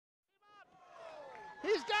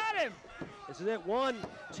He's got him. This is it. 1,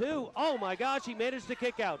 2. Oh my gosh, he managed to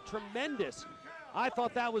kick out. Tremendous. I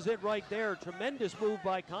thought that was it right there. Tremendous move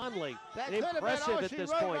by Konley. That and impressive at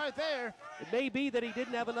this point. Right there. It may be that he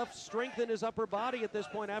didn't have enough strength in his upper body at this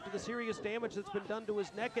point after the serious damage that's been done to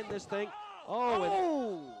his neck in this thing.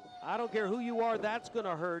 Oh. I don't care who you are, that's going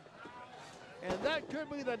to hurt. And that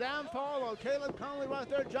could be the downfall of Caleb Konley right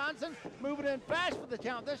there. Johnson moving in fast for the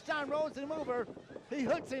count. This time Rhodes the mover. He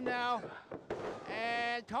hooks him now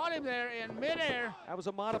and caught him there in midair. That was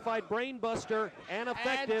a modified brain buster and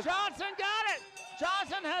effective. And Johnson got it.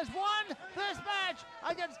 Johnson has won this match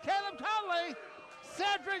against Caleb Konley.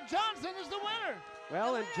 Cedric Johnson is the winner.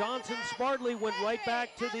 Well, and Johnson smartly went right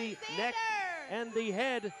back to the neck and the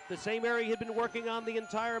head, the same area he had been working on the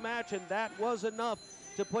entire match, and that was enough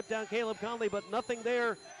to put down Caleb Konley, but nothing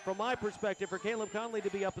there from my perspective for Caleb Konley to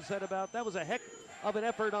be upset about. That was a heck of an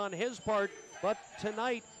effort on his part, but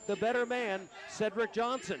tonight, the better man, Cedric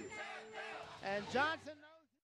Johnson. And Johnson...